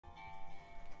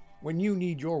When you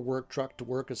need your work truck to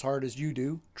work as hard as you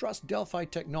do, trust Delphi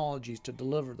Technologies to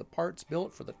deliver the parts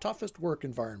built for the toughest work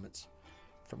environments.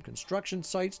 From construction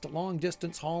sites to long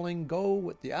distance hauling, go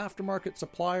with the aftermarket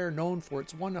supplier known for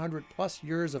its 100 plus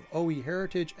years of OE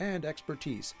heritage and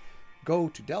expertise. Go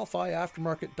to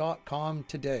DelphiAftermarket.com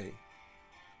today.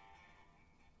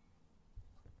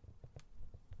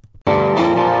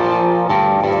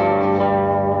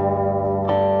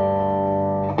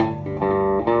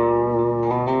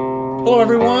 Hello,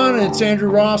 everyone. It's Andrew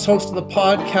Ross, host of the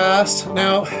podcast.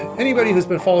 Now, anybody who's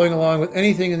been following along with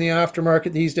anything in the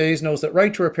aftermarket these days knows that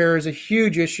right to repair is a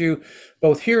huge issue,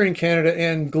 both here in Canada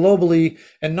and globally,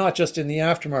 and not just in the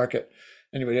aftermarket.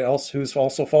 Anybody else who's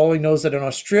also following knows that in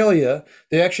Australia,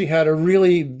 they actually had a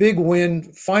really big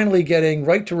win, finally getting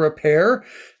right to repair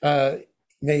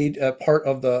made part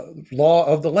of the law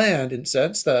of the land, in the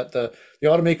sense that the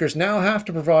automakers now have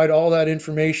to provide all that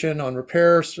information on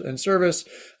repairs and service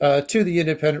to the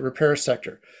independent repair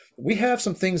sector. We have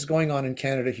some things going on in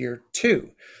Canada here too.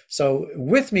 So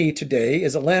with me today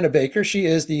is Alana Baker. She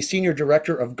is the Senior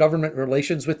Director of Government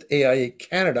Relations with AIA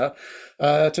Canada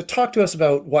to talk to us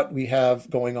about what we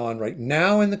have going on right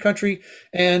now in the country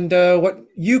and what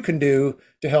you can do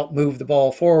to help move the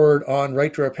ball forward on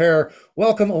right to repair.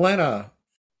 Welcome, Alana.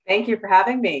 Thank you for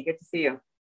having me. Good to see you.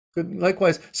 Good,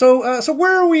 likewise. So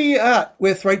where are we at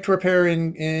with right to repair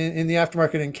in the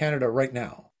aftermarket in Canada right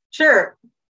now? Sure.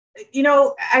 You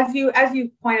know, as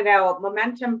you pointed out,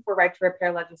 momentum for right to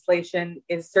repair legislation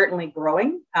is certainly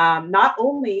growing, not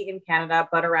only in Canada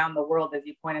but around the world, as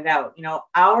you pointed out. You know,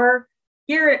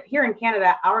 here in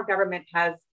Canada, our government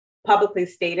has publicly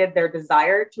stated their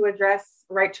desire to address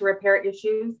right to repair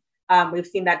issues. We've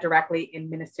seen that directly in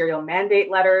ministerial mandate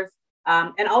letters.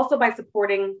 And also by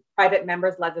supporting private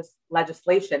members'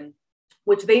 legislation,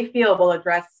 which they feel will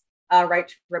address right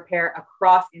to repair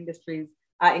across industries,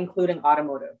 including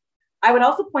automotive. I would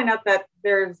also point out that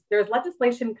there's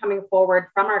legislation coming forward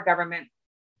from our government,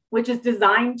 which is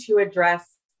designed to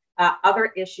address other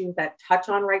issues that touch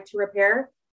on right to repair.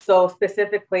 So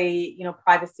specifically, you know,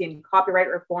 privacy and copyright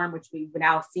reform, which we've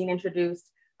now seen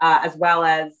introduced, as well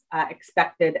as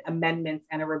expected amendments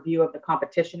and a review of the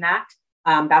Competition Act.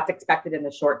 That's expected in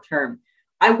the short term.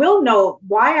 I will note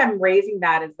why I'm raising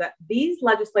that is that these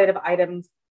legislative items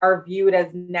are viewed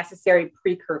as necessary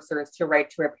precursors to right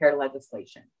to repair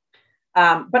legislation.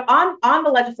 But on the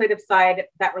legislative side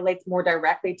that relates more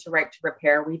directly to right to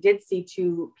repair, we did see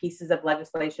two pieces of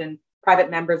legislation, private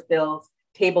members' bills,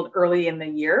 tabled early in the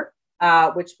year,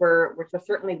 which were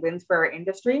certainly wins for our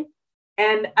industry.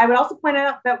 And I would also point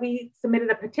out that we submitted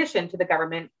a petition to the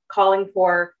government calling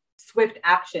for swift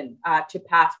action to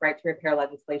pass right to repair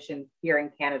legislation here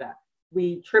in Canada.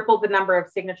 We tripled the number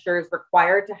of signatures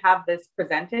required to have this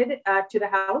presented to the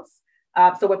House.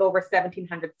 So with over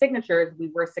 1,700 signatures, we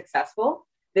were successful.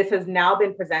 This has now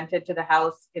been presented to the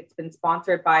House. It's been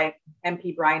sponsored by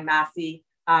MP Brian Massey,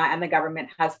 and the government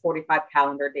has 45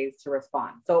 calendar days to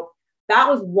respond. So that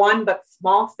was one but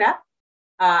small step.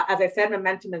 As I said,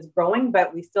 momentum is growing,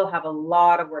 but we still have a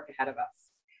lot of work ahead of us.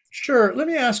 Sure. Let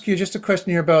me ask you just a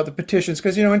question here about the petitions,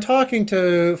 because, you know, in talking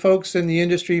to folks in the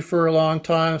industry for a long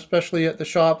time, especially at the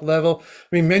shop level,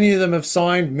 I mean, many of them have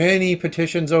signed many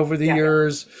petitions over the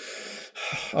years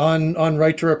on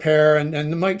right to repair, and they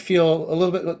might feel a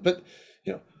little bit, but,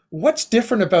 you know, what's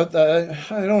different about the,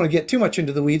 I don't want to get too much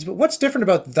into the weeds, but what's different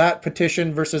about that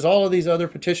petition versus all of these other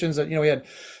petitions that, you know, we had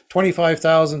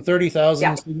 25,000,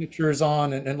 30,000 signatures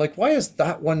on, and like, why is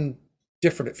that one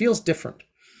different? It feels different.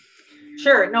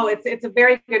 Sure. No, it's a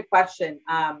very good question,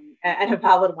 and a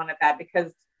valid one at that,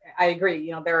 because I agree.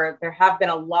 You know, there have been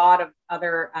a lot of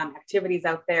other activities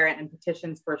out there and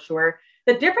petitions for sure.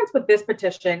 The difference with this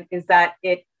petition is that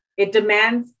it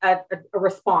demands a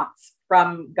response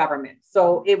from government.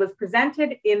 So it was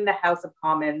presented in the House of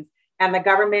Commons, and the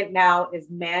government now is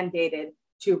mandated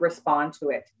to respond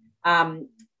to it.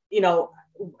 You know,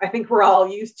 I think we're all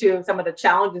used to some of the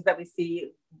challenges that we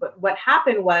see. But what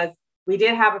happened was, we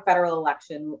did have a federal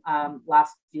election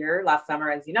last summer,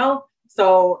 as you know.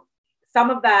 So some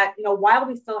of that, you know, while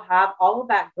we still have all of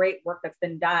that great work that's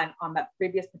been done on that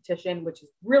previous petition, which is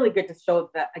really good to show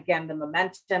that, again, the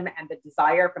momentum and the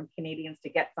desire from Canadians to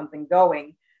get something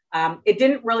going, it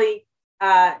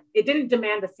didn't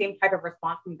demand the same type of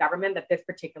response from government that this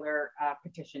particular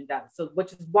petition does. So,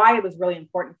 which is why it was really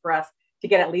important for us to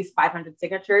get at least 500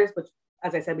 signatures, which,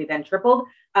 as I said, we then tripled,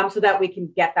 so that we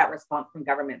can get that response from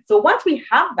government. So once we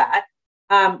have that,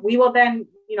 we will then,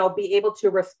 you know, be able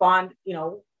to respond, you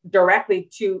know, directly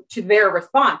to their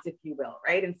response, if you will,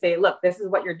 right? And say, look, this is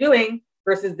what you're doing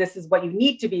versus this is what you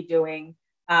need to be doing.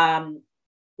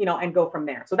 and go from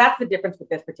there. So that's the difference with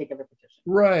this particular petition.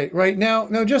 Right now,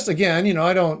 just again,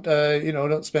 I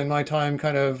don't spend my time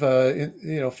kind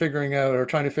of, figuring out or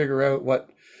trying to figure out what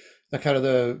the kind of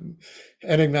the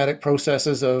enigmatic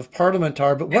processes of Parliament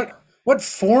are, but what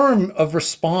form of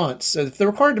response, if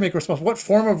they're required to make a response, what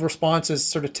form of response is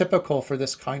sort of typical for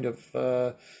this kind of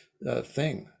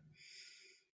thing?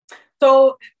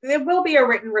 So it will be a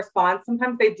written response.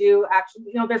 Sometimes they do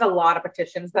actually, there's a lot of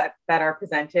petitions that are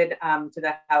presented to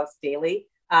the House daily.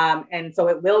 And so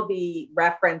it will be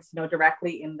referenced,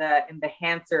 directly in the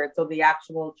Hansard. So the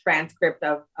actual transcript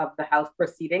of the House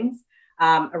proceedings,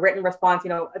 a written response,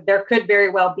 there could very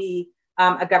well be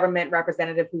a government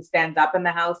representative who stands up in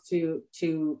the House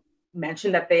to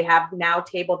mention that they have now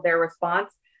tabled their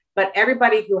response. But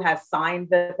everybody who has signed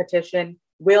the petition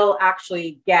will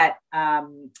actually get, a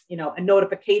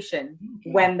notification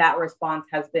when that response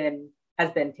has been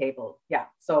tabled. Yeah.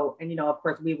 So, and of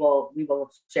course, we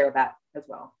will share that as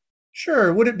well.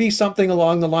 Sure. Would it be something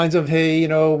along the lines of, hey,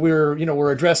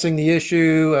 we're addressing the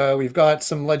issue. We've got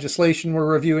some legislation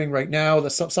we're reviewing right now.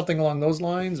 Something along those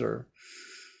lines, or?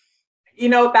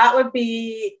 That would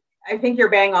be. I think you're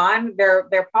bang on.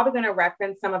 They're probably going to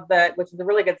reference some of which is a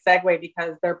really good segue,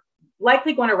 because they're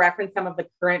likely going to reference some of the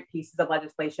current pieces of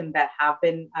legislation that have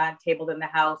been tabled in the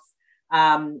House.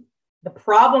 The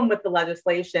problem with the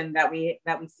legislation that we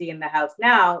see in the House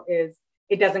now is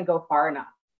it doesn't go far enough.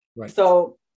 Right.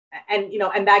 So,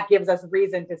 and that gives us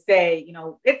reason to say,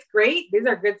 it's great. These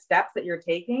are good steps that you're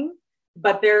taking,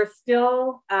 but there's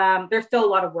still a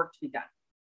lot of work to be done.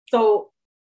 So,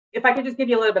 if I could just give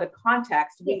you a little bit of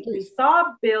context, we saw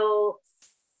Bill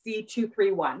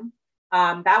C-231.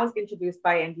 That was introduced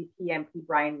by NDP MP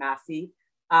Brian Massey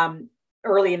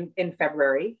early in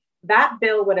February. That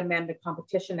bill would amend the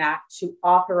Competition Act to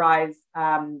authorize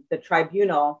the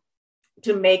tribunal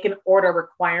to make an order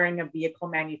requiring a vehicle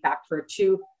manufacturer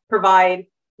to provide,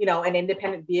 an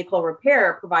independent vehicle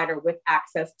repair provider with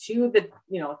access to the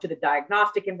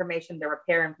diagnostic information, the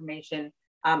repair information,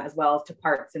 as well as to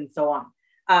parts and so on.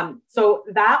 So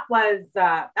that was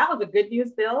a good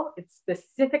news bill. It's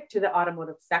specific to the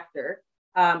automotive sector,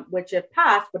 which, if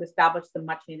passed, would establish the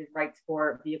much needed rights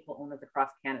for vehicle owners across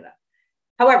Canada.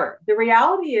 However, the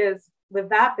reality is, with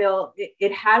that bill,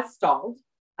 it has stalled.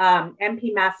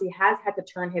 MP Massey has had to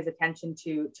turn his attention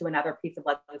to another piece of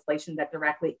legislation that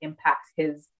directly impacts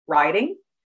his riding.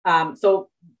 So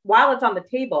while it's on the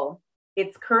table,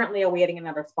 it's currently awaiting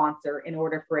another sponsor in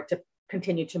order for it to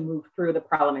continue to move through the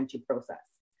parliamentary process.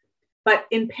 But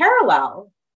in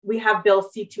parallel, we have Bill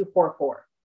C-244.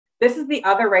 This is the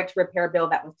other right to repair bill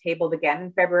that was tabled again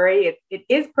in February. It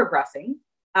is progressing,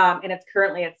 and it's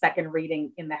currently at second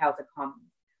reading in the House of Commons.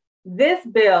 This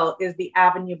bill is the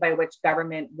avenue by which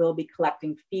government will be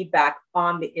collecting feedback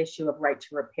on the issue of right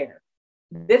to repair.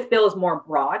 This bill is more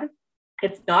broad.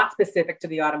 It's not specific to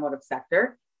the automotive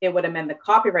sector. It would amend the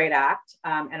Copyright Act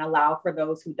and allow for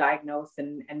those who diagnose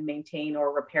and maintain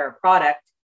or repair a product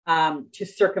to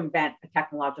circumvent a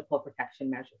technological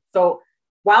protection measure. So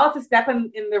while it's a step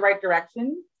in the right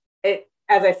direction, as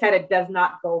I said, it does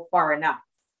not go far enough.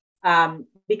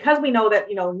 Because we know that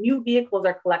new vehicles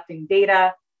are collecting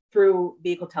data through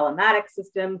vehicle telematics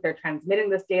systems. They're transmitting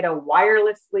this data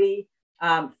wirelessly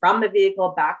from the vehicle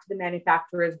back to the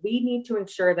manufacturers. We need to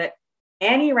ensure that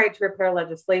any right to repair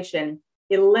legislation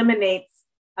eliminates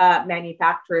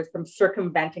manufacturers from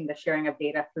circumventing the sharing of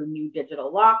data through new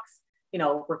digital locks,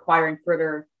 requiring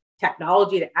further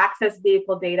technology to access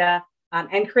vehicle data,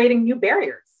 and creating new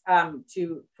barriers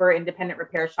for independent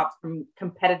repair shops from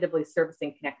competitively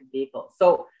servicing connected vehicles.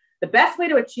 So the best way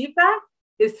to achieve that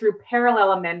is through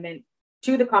parallel amendment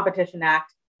to the Competition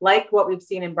Act, like what we've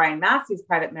seen in Brian Massey's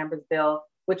private members bill,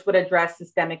 which would address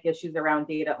systemic issues around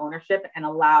data ownership and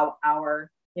allow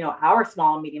our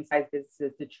small and medium-sized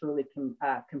businesses to truly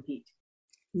compete.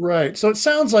 Right. So it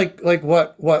sounds like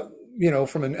what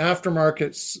from an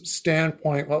aftermarket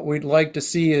standpoint, what we'd like to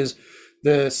see is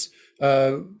this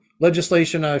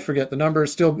legislation. I forget the number.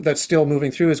 That's still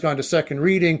moving through, has gone to second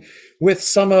reading, with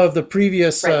some of the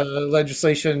previous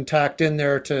legislation tacked in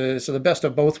there so the best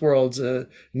of both worlds.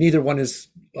 Neither one is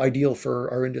ideal for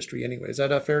our industry anyway. Is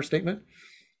that a fair statement?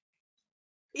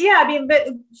 Yeah, I mean,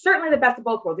 certainly the best of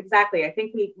both worlds. Exactly. I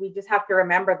think we just have to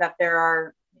remember that there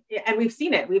are, and we've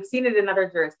seen it in other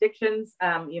jurisdictions.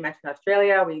 You mentioned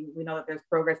Australia. We know that there's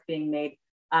progress being made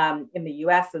in the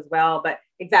US as well. But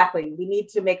exactly, we need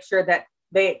to make sure that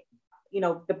the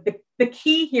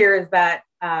key here is that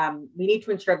we need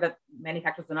to ensure that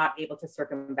manufacturers are not able to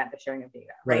circumvent the sharing of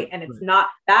data, right? And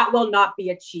that will not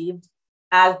be achieved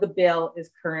as the bill is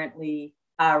currently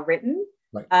written.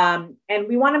 Right. And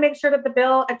we want to make sure that the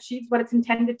bill achieves what it's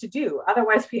intended to do.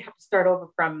 Otherwise, we have to start over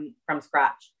from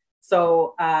scratch.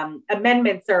 So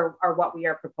amendments are what we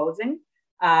are proposing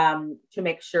to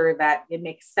make sure that it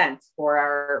makes sense for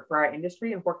our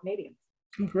industry and for Canadians.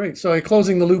 Great. So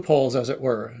closing the loopholes, as it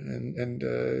were, and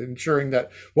ensuring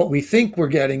that what we think we're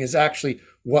getting is actually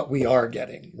what we are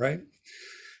getting, right?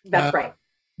 That's right.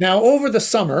 Now, over the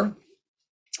summer,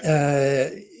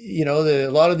 a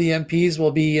lot of the MPs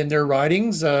will be in their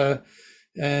ridings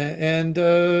and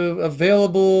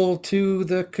available to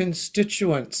the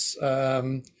constituents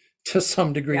to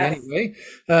some degree, yes. Anyway.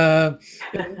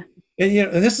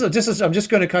 And this is I'm just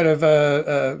going to kind of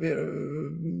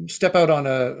step out on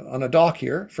a dock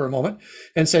here for a moment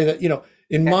and say that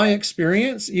in my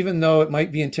experience, even though it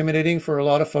might be intimidating for a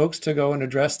lot of folks to go and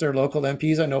address their local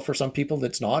MPs, I know for some people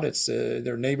it's not. It's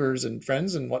their neighbors and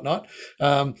friends and whatnot.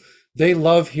 They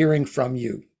love hearing from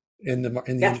you in the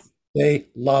yes. They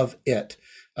love it.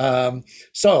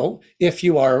 So if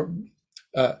you are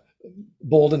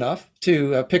bold enough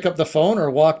to pick up the phone or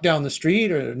walk down the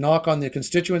street or knock on the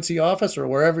constituency office or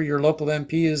wherever your local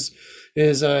MP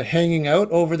is hanging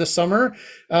out over the summer,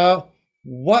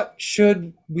 what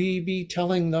should we be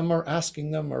telling them or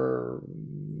asking them or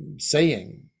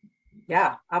saying?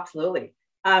 Yeah, absolutely.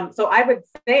 So I would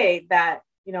say that,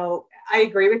 I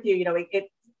agree with you.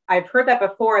 I've heard that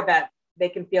before, that they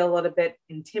can feel a little bit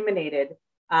intimidated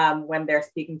when they're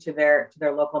speaking to their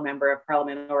local member of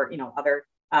parliament or, other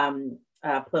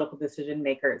political decision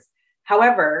makers.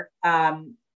 However,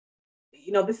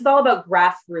 this is all about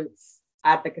grassroots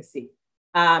advocacy.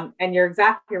 And you're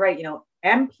exactly right.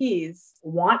 MPs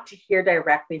want to hear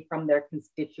directly from their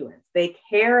constituents. They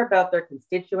care about their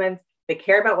constituents. They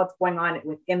care about what's going on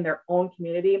within their own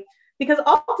community, because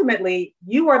ultimately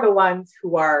you are the ones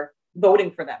who are voting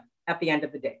for them at the end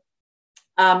of the day.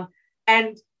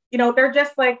 And, they're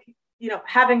just like,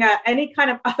 having any kind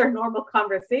of other normal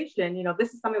conversation.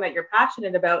 This is something that you're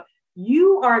passionate about.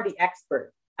 You are the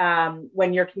expert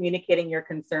when you're communicating your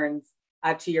concerns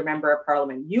to your member of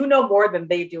parliament. You know more than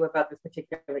they do about this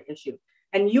particular issue.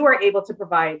 And you are able to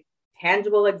provide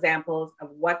tangible examples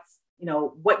of what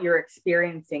you're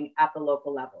experiencing at the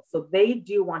local level. So they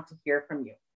do want to hear from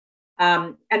you.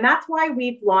 And that's why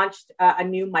we've launched a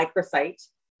new microsite.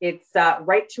 It's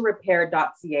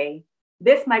righttorepair.ca.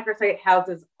 This microsite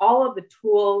houses all of the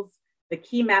tools, the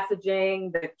key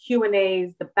messaging, the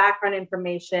Q&As, the background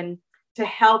information to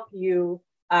help you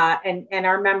and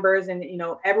our members and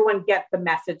everyone get the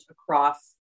message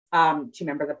across to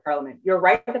members of parliament. You're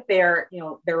right that they're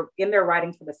in their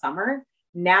ridings for the summer.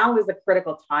 Now is a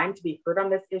critical time to be heard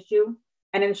on this issue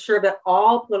and ensure that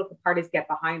all political parties get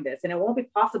behind this. And it won't be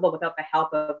possible without the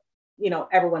help of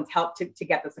everyone's help to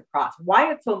get this across.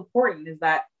 Why it's so important is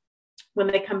that when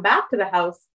they come back to the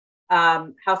House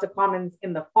of Commons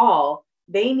in the fall,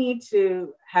 they need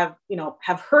to have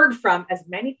heard from as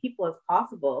many people as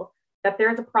possible that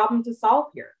there's a problem to solve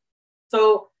here.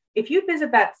 So if you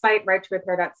visit that site,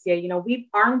 righttorepair.ca, we've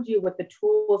armed you with the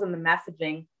tools and the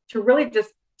messaging to really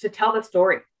just to tell the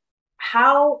story.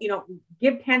 How,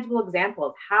 give tangible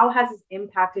examples. How has this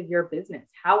impacted your business?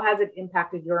 How has it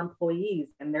impacted your employees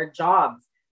and their jobs?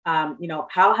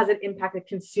 How has it impacted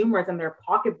consumers and their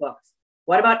pocketbooks?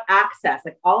 What about access?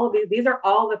 Like all of these are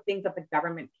all the things that the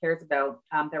government cares about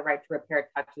that Right to Repair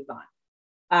touches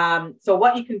on. So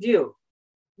what you can do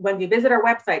when you visit our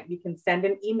website, you can send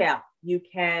an email, you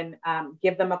can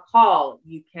give them a call,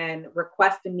 you can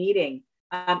request a meeting,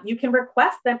 you can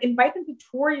request them, invite them to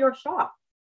tour your shop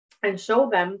and show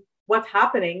them what's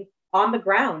happening on the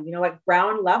ground, at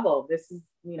ground level. This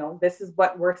is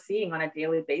what we're seeing on a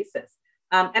daily basis.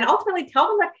 And ultimately tell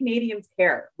them that Canadians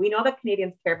care. We know that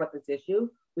Canadians care about this issue.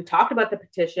 We talked about the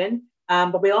petition,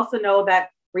 but we also know that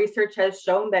research has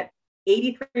shown that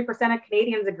 83% of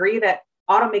Canadians agree that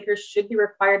automakers should be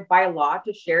required by law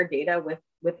to share data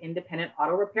with independent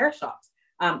auto repair shops.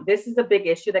 This is a big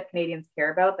issue that Canadians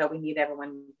care about, that we need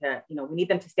everyone to, we need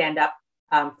them to stand up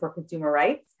for consumer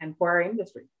rights and for our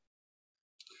industry.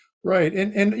 Right.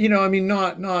 And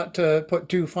not to put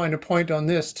too fine a point on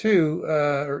this too,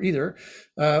 or either,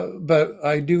 but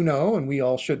I do know, and we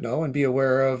all should know and be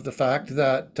aware of the fact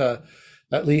that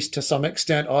at least to some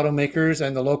extent, automakers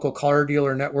and the local car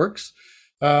dealer networks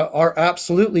are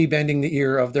absolutely bending the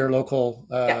ear of their local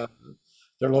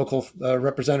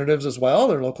representatives as well,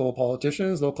 their local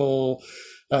politicians, local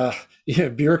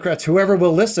bureaucrats, whoever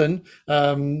will listen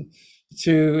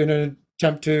to in an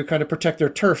attempt to kind of protect their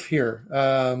turf here.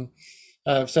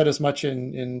 I've said as much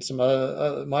in some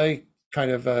my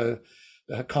kind of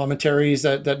commentaries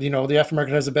that the aftermarket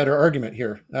has a better argument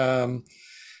here.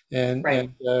 and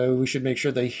we should make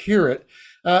sure they hear it.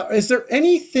 Is there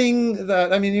anything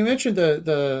that, I mean, you mentioned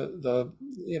the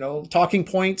talking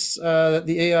points that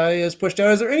the AI has pushed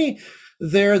out. Is there any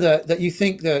there that you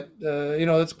think that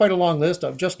it's quite a long list.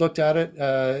 I've just looked at it,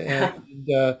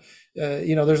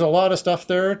 there's a lot of stuff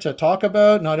there to talk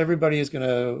about. Not everybody is going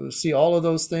to see all of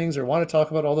those things or want to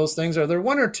talk about all those things. Are there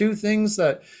one or two things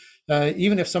that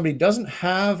even if somebody doesn't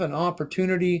have an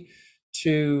opportunity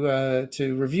to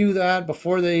review that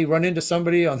before they run into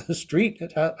somebody on the street,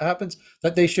 it happens,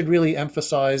 that they should really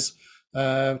emphasize,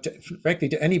 frankly,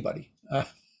 to anybody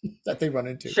that they run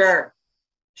into?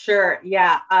 Sure.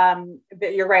 Yeah.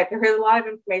 You're right. There is a lot of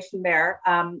information there.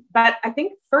 But I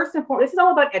think first and foremost, this is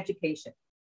all about education.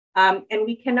 And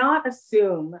we cannot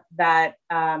assume that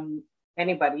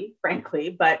anybody, frankly,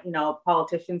 but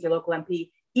politicians, your local MP,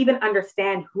 even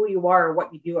understand who you are or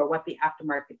what you do or what the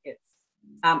aftermarket is.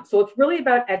 So it's really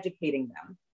about educating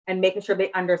them and making sure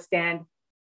they understand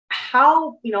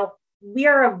how, we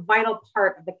are a vital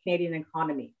part of the Canadian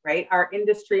economy, right? Our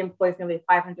industry employs nearly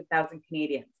 500,000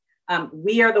 Canadians.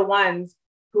 We are the ones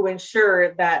who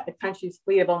ensure that the country's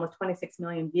fleet of almost 26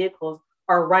 million vehicles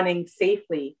are running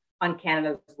safely on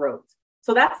Canada's roads.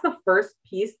 So that's the first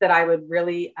piece that I would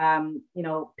really,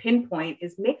 pinpoint,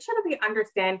 is make sure that they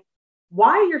understand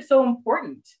why you're so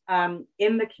important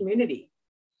in the community.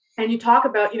 And you talk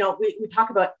about, we talk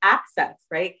about access,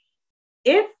 right?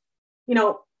 If,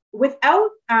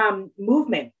 without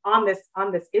movement on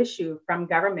this issue from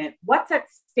government, what's at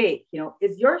stake?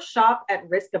 Is your shop at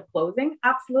risk of closing?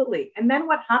 Absolutely. And then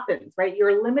what happens, right?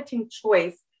 You're limiting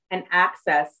choice and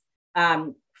access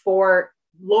for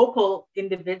local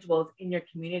individuals in your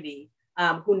community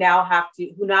who now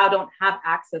don't have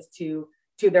access to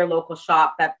their local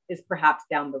shop that is perhaps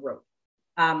down the road.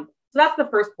 So that's the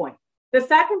first point. The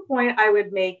second point I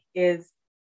would make is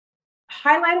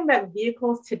highlighting that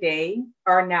vehicles today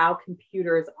are now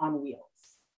computers on wheels,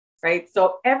 right?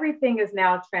 So everything is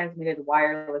now transmitted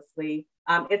wirelessly.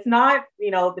 It's not,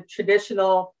 the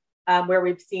traditional where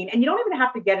we've seen, and you don't even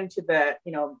have to get into the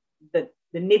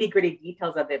nitty gritty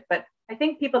details of it, but I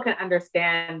think people can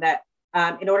understand that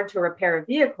in order to repair a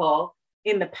vehicle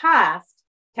in the past,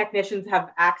 technicians have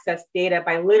accessed data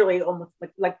by literally almost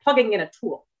like plugging in a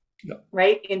tool. Yeah.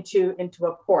 Right into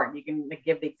a port. You can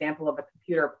give the example of a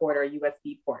computer port or a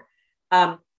USB port.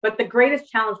 But the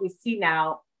greatest challenge we see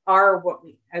now are what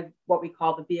we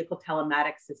call the vehicle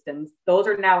telematics systems. Those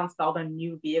are now installed on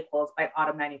new vehicles by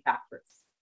auto manufacturers.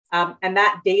 And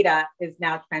that data is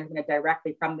now transmitted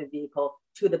directly from the vehicle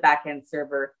to the backend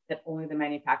server that only the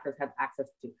manufacturers have access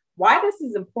to. Why this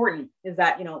is important is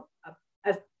that,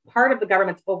 as part of the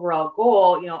government's overall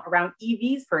goal, around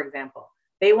EVs, for example,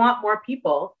 they want more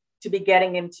people to be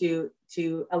getting into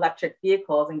electric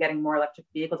vehicles and getting more electric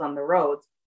vehicles on the roads.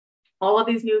 All of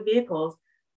these new vehicles,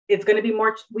 it's going to be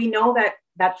more, we know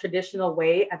that traditional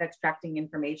way of extracting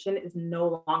information is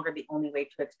no longer the only way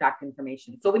to extract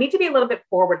information. So we need to be a little bit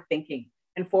forward thinking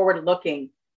and forward looking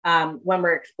when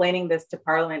we're explaining this to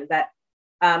Parliament, that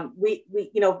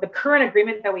the current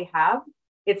agreement that we have,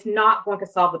 it's not going to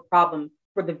solve the problem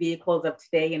for the vehicles of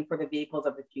today and for the vehicles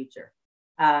of the future.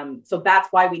 So that's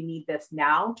why we need this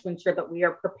now, to ensure that we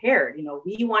are prepared.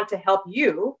 We want to help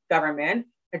you, government,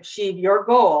 achieve your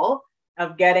goal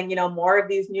of getting, more of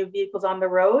these new vehicles on the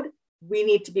road. We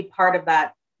need to be part of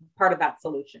that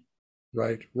solution.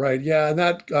 Right. Yeah. And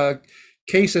that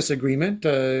CASIS agreement,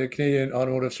 Canadian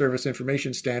Automotive Service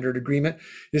Information Standard Agreement,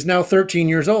 is now 13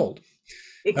 years old.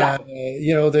 Exactly.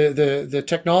 The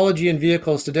technology in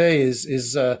vehicles today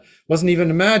is wasn't even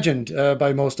imagined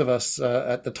by most of us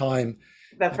at the time.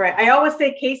 That's right. I always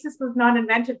say CASIS was not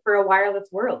invented for a wireless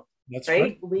world. That's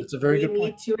right. That's a very good point. We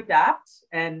need to adapt,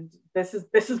 and this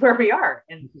is where we are.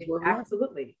 And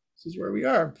absolutely. This is where we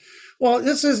are. Well,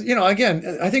 this is,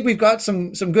 again, I think we've got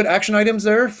some good action items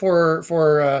there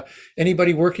for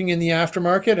anybody working in the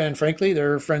aftermarket, and frankly,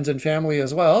 their friends and family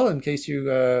as well, in case you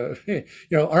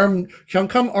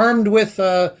come armed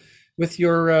with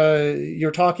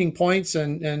your talking points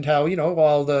and how,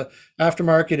 while the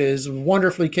aftermarket is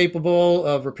wonderfully capable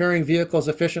of repairing vehicles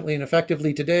efficiently and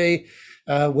effectively today,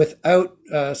 without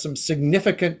some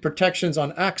significant protections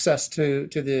on access to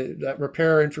that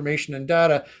repair information and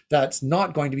data, that's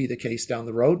not going to be the case down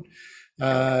the road.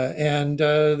 And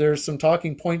there's some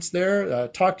talking points there.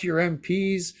 Talk to your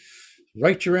MPs,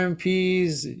 write your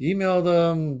MPs, email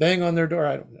them, bang on their door.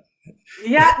 I don't know.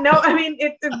 Yeah, no, I mean,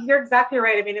 you're exactly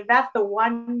right. I mean, if that's the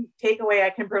one takeaway I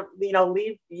can,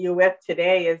 leave you with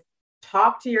today, is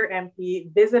talk to your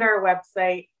MP, visit our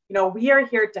website. We are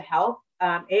here to help.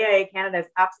 AIA Canada is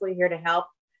absolutely here to help.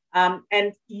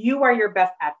 And you are your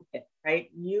best advocate. right?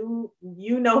 You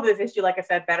know this issue, like I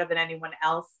said, better than anyone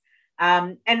else.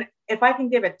 And if I can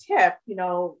give a tip,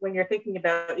 when you're thinking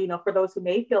about, for those who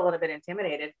may feel a little bit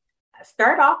intimidated,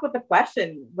 start off with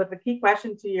the key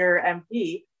question to your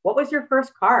MP. What was your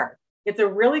first car? It's a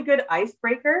really good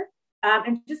icebreaker,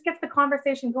 and just gets the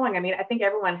conversation going. I mean, I think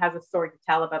everyone has a story to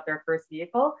tell about their first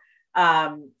vehicle.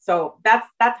 So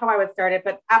that's how I would start it.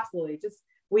 But absolutely,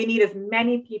 we need as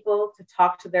many people to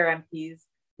talk to their MPs,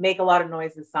 make a lot of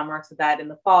noise this summer, so that in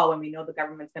the fall, when we know the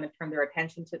government's going to turn their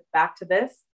attention back to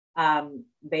this,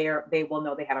 they will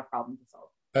know they have a problem to solve.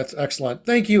 That's excellent.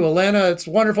 Thank you, Alana. It's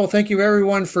wonderful. Thank you,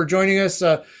 everyone, for joining us.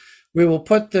 We will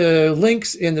put the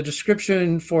links in the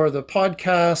description for the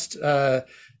podcast,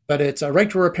 but it's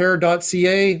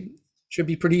righttorepair.ca. Should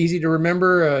be pretty easy to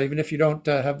remember, even if you don't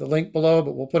have the link below,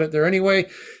 but we'll put it there anyway.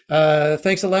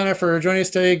 Thanks, Alana, for joining us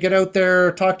today. Get out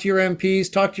there, talk to your MPs,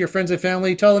 talk to your friends and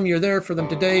family, tell them you're there for them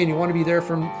today and you want to be there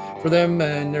for them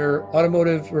and their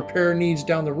automotive repair needs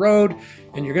down the road.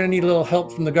 And you're going to need a little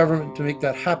help from the government to make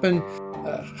that happen.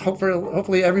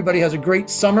 Hopefully everybody has a great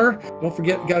summer. Don't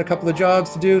forget, you got a couple of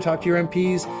jobs to do. Talk to your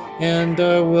MPs, and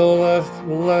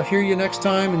we'll hear you next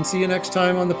time and see you next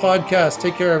time on the podcast.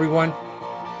 Take care, everyone.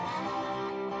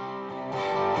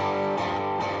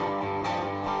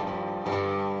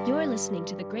 You're listening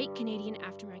to the Great Canadian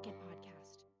Aftermarket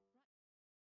Podcast.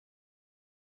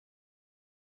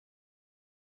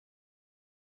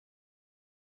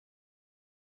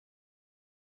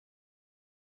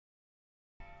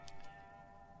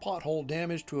 Pothole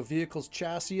damage to a vehicle's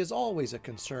chassis is always a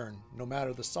concern, no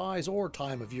matter the size or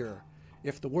time of year.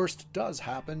 If the worst does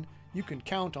happen, you can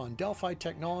count on Delphi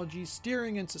Technologies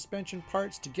steering and suspension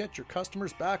parts to get your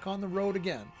customers back on the road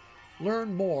again.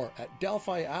 Learn more at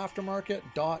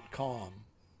delphiaftermarket.com.